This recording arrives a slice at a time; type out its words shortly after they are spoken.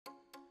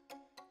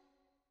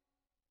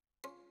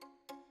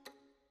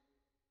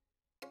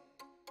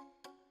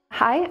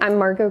Hi, I'm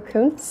Margo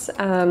Koontz.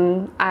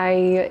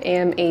 I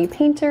am a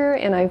painter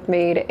and I've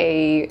made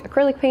a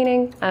acrylic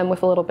painting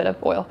with a little bit of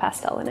oil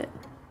pastel in it.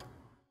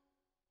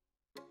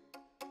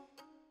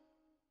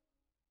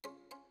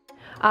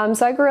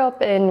 So I grew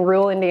up in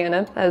rural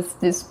Indiana, as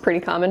is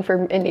pretty common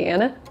for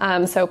Indiana.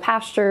 So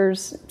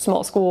pastures,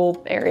 small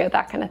school area,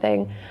 that kind of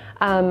thing.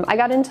 I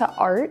got into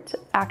art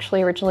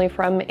actually originally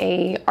from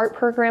a art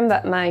program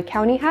that my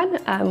county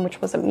had,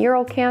 which was a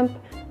mural camp.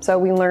 So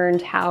we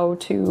learned how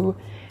to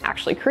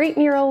actually create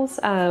murals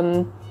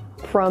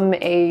from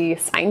a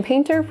sign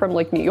painter from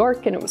like New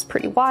York, and it was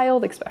pretty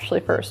wild, especially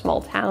for a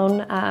small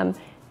town. And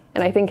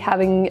I think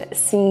having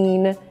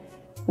seen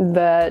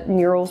that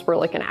murals were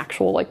like an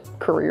actual like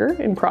career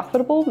and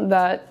profitable,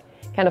 that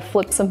kind of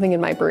flipped something in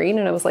my brain,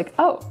 and I was like,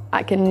 oh,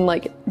 I can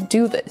like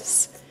do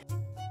this.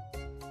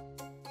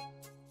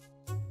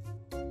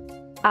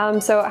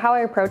 So how I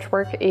approach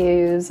work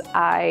is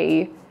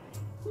I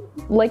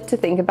like to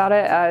think about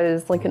it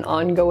as like an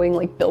ongoing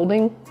like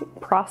building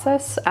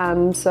process.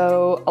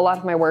 So a lot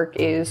of my work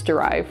is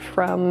derived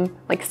from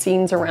like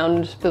scenes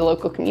around the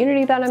local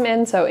community that I'm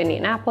in, so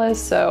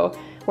Indianapolis, so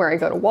where I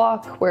go to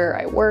walk, where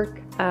I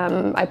work.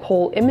 I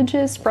pull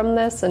images from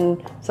this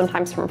and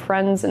sometimes from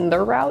friends and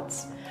their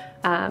routes.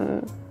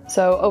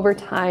 So over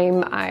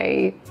time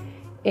I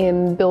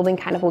am building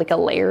kind of like a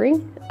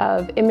layering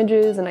of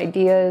images and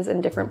ideas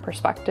and different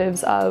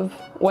perspectives of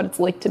what it's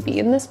like to be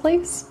in this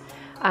place.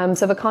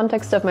 So the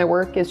context of my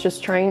work is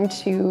just trying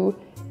to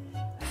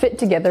fit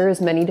together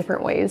as many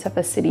different ways that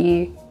a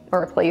city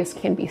or a place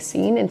can be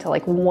seen into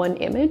like one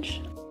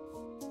image.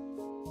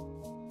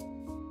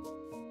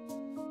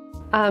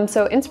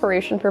 So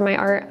inspiration for my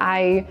art,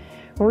 I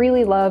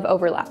really love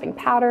overlapping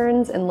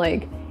patterns and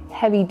like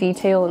heavy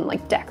detail and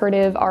like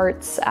decorative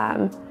arts.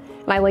 And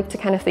I like to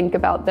kind of think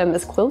about them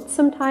as quilts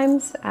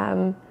sometimes.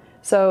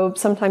 So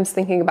sometimes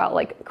thinking about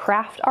like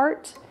craft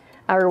art,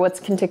 or what's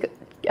considered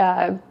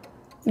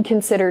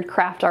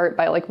craft art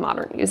by like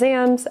modern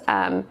museums,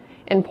 and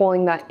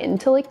pulling that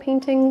into like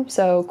painting.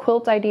 So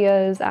quilt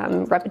ideas,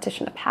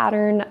 repetition of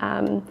pattern,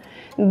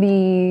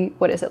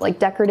 like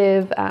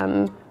decorative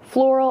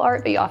floral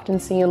art that you often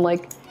see in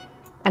like,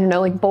 I don't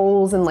know, like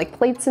bowls and like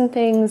plates and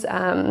things.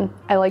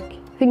 I like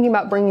thinking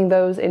about bringing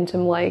those into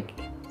like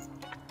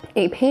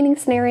a painting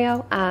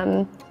scenario.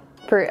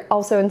 For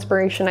also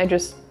inspiration,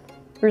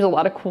 there's a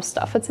lot of cool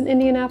stuff that's in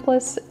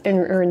Indianapolis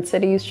or in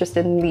cities, just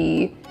in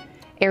the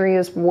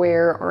areas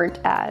where aren't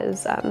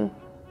as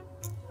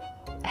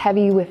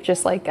heavy with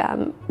just like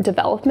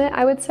development,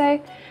 I would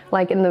say.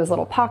 Like in those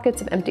little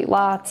pockets of empty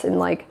lots and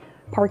like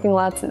parking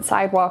lots and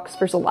sidewalks,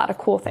 there's a lot of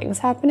cool things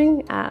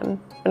happening. And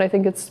I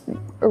think it's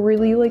a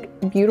really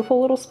like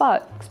beautiful little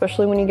spot,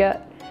 especially when you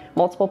get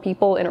multiple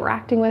people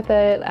interacting with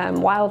it,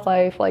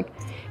 wildlife, like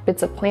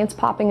bits of plants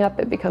popping up.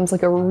 It becomes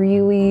like a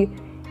really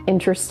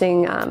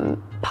interesting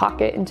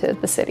pocket into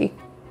the city.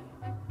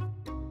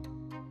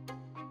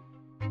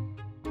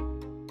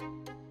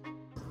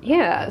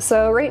 Yeah,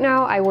 so right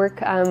now I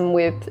work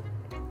with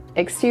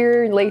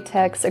exterior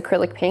latex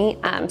acrylic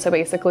paint, so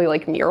basically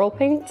like mural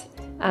paint,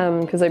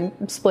 because I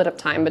split up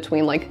time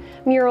between like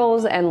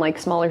murals and like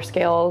smaller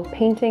scale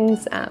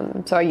paintings,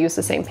 so I use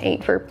the same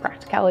paint for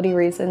practicality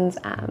reasons.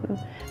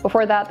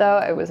 Before that though,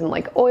 I was in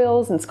like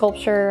oils and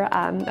sculpture.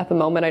 At the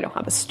moment I don't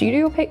have a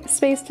studio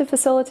space to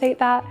facilitate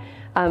that,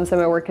 so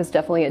my work has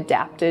definitely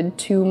adapted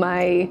to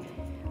my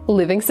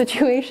living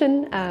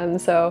situation,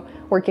 so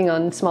working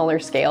on smaller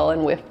scale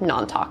and with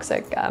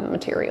non-toxic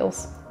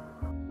materials.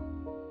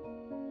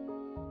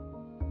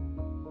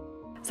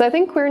 So I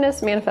think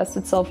queerness manifests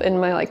itself in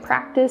my like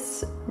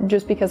practice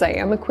just because I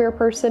am a queer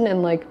person,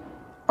 and like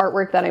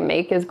artwork that I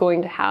make is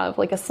going to have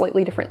like a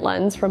slightly different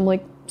lens from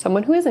like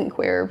someone who isn't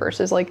queer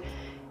versus like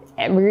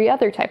every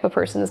other type of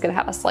person is going to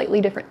have a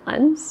slightly different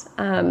lens.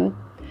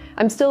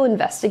 I'm still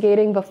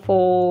investigating the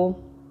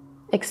full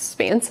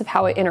expanse of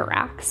how it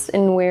interacts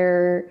and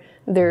where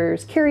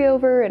there's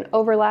carryover and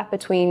overlap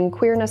between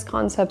queerness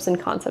concepts and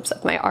concepts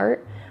of my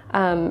art.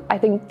 I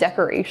think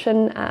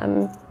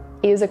decoration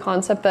is a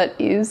concept that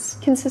is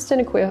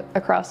consistent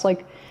across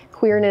like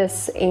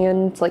queerness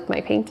and like my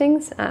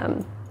paintings.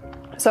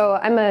 So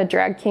I'm a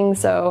drag king,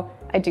 so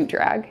I do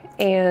drag,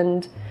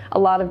 and a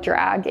lot of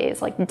drag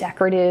is like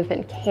decorative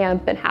and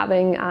camp and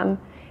having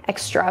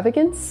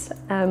extravagance,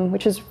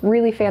 which is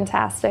really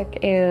fantastic.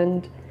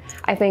 And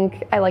I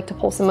think I like to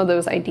pull some of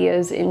those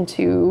ideas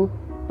into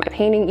my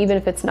painting, even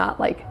if it's not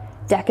like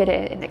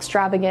decadent and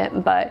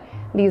extravagant, but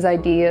these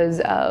ideas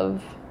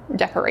of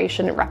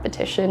decoration and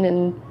repetition,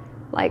 and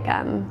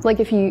like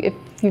if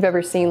you've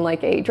ever seen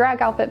like a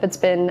drag outfit that's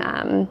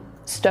been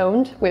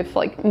stoned with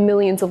like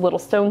millions of little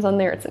stones on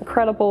there, it's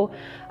incredible.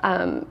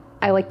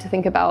 I like to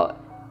think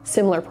about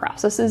similar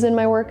processes in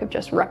my work of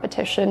just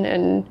repetition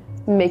and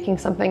making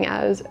something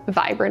as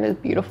vibrant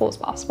and beautiful as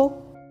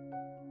possible.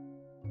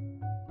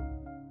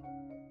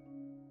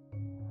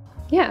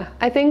 Yeah,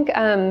 I think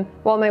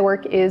while my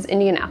work is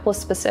Indianapolis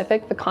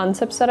specific, the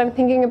concepts that I'm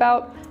thinking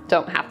about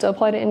don't have to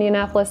apply to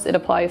Indianapolis. It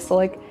applies to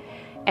like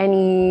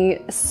any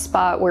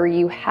spot where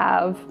you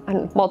have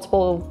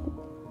multiple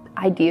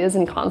ideas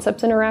and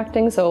concepts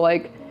interacting. So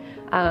like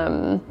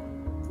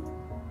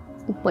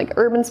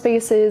urban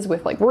spaces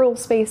with like rural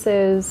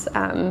spaces,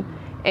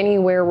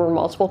 anywhere where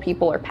multiple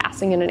people are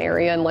passing in an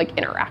area and like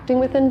interacting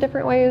with in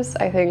different ways.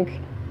 I think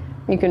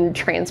you can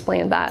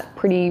transplant that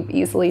pretty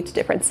easily to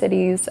different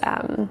cities.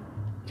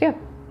 Yeah.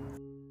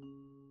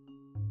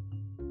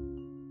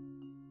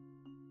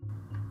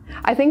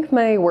 I think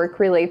my work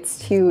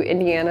relates to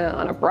Indiana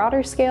on a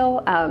broader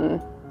scale,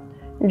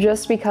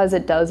 just because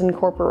it does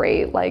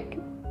incorporate like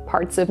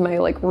parts of my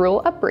like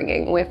rural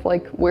upbringing with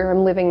like where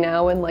I'm living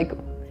now and like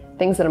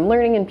things that I'm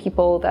learning and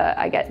people that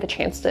I get the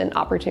chance and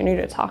opportunity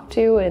to talk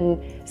to,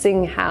 and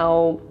seeing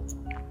how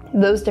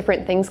those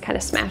different things kind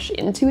of smash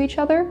into each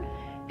other.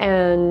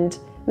 And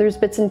there's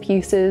bits and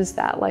pieces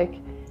that like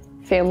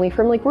family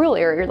from like rural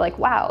area are like,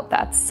 wow,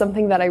 that's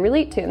something that I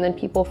relate to. And then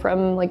people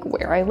from like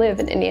where I live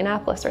in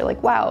Indianapolis are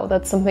like, wow,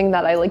 that's something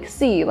that I like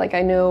see, like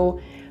I know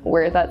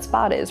where that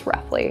spot is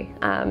roughly.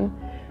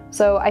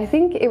 So I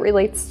think it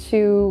relates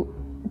to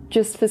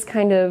just this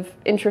kind of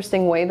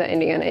interesting way that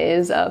Indiana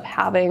is of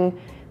having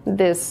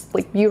this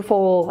like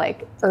beautiful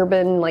like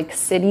urban like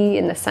city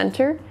in the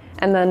center,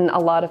 and then a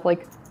lot of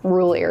like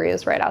rural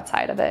areas right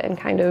outside of it, and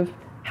kind of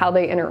how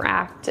they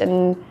interact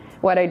and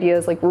what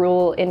ideas like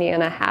rural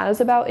Indiana has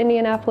about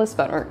Indianapolis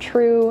but aren't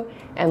true,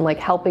 and like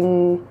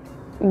helping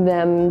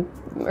them,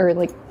 or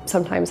like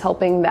sometimes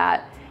helping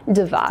that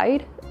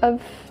divide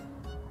of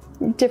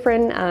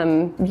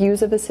different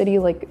views of the city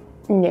like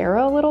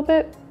narrow a little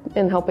bit,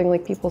 and helping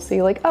like people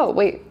see like, oh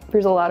wait,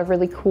 there's a lot of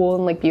really cool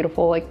and like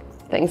beautiful like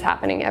things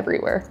happening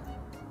everywhere.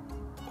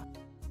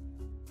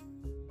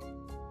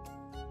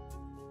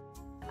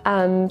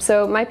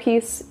 So my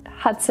piece,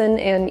 Hudson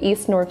and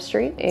East North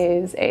Street,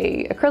 is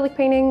a acrylic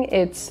painting.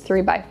 It's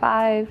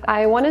 3x5.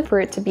 I wanted for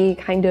it to be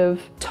kind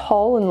of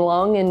tall and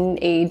long in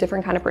a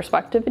different kind of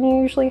perspective than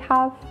you usually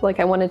have. Like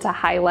I wanted to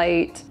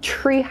highlight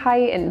tree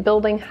height and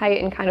building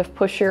height and kind of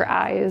push your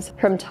eyes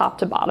from top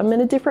to bottom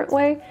in a different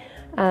way,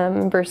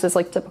 versus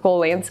like typical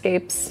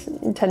landscapes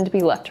tend to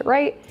be left to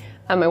right.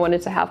 I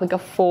wanted to have like a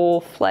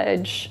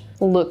full-fledged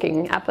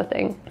looking at the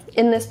thing.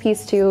 In this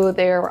piece too,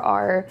 there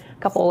are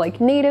a couple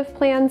like native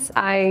plants.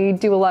 I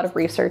do a lot of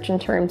research in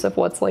terms of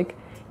what's like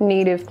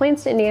native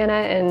plants to Indiana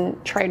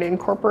and try to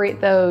incorporate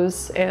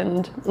those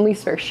and at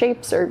least their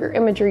shapes or their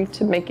imagery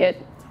to make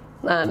it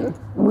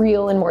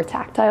real and more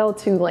tactile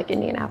to like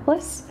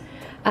Indianapolis.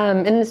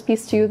 In this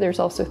piece too, there's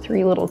also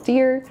 3 little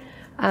deer.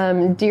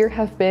 Deer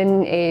have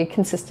been a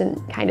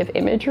consistent kind of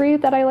imagery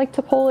that I like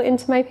to pull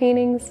into my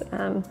paintings.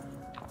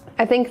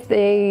 I think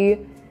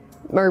they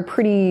are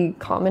pretty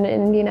common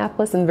in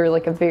Indianapolis and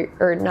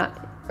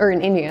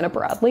in Indiana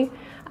broadly.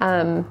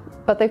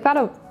 But they've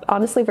got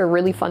honestly, they're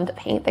really fun to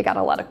paint. They got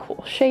a lot of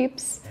cool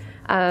shapes.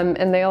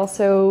 And they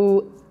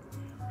also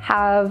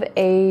have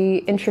a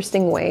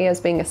interesting way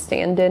as being a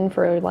stand-in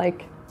for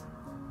like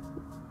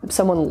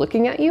someone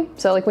looking at you.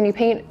 So like when you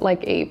paint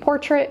like a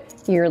portrait,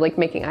 you're like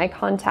making eye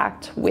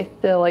contact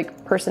with the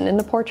like person in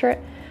the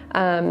portrait.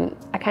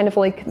 I kind of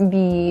like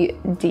the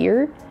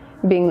deer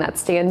being that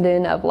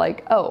stand-in of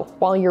like, oh,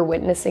 while you're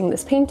witnessing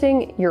this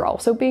painting, you're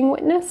also being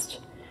witnessed.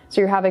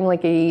 So you're having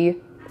like a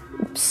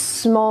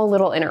small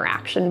little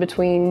interaction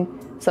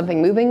between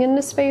something moving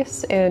into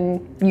space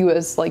and you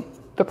as like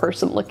the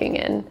person looking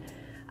in.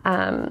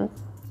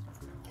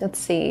 Let's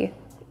see.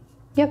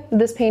 Yep,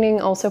 this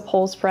painting also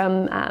pulls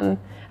from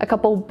a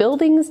couple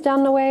buildings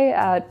down the way.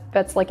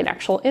 That's like an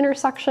actual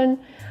intersection.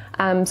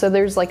 So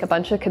there's like a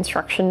bunch of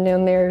construction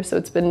down there. So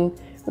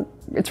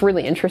it's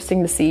really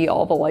interesting to see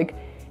all the like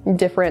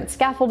different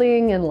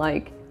scaffolding and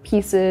like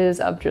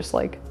pieces of just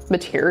like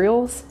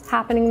materials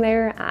happening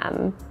there.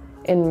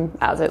 And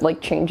as it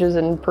like changes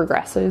and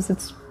progresses,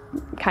 it's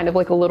kind of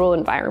like a little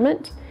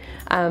environment.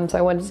 So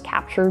I wanted to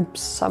capture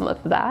some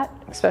of that,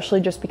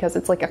 especially just because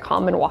it's like a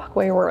common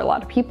walkway where a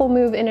lot of people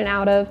move in and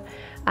out of.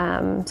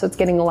 So it's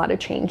getting a lot of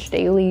change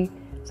daily.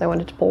 So I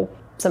wanted to pull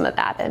some of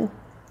that in.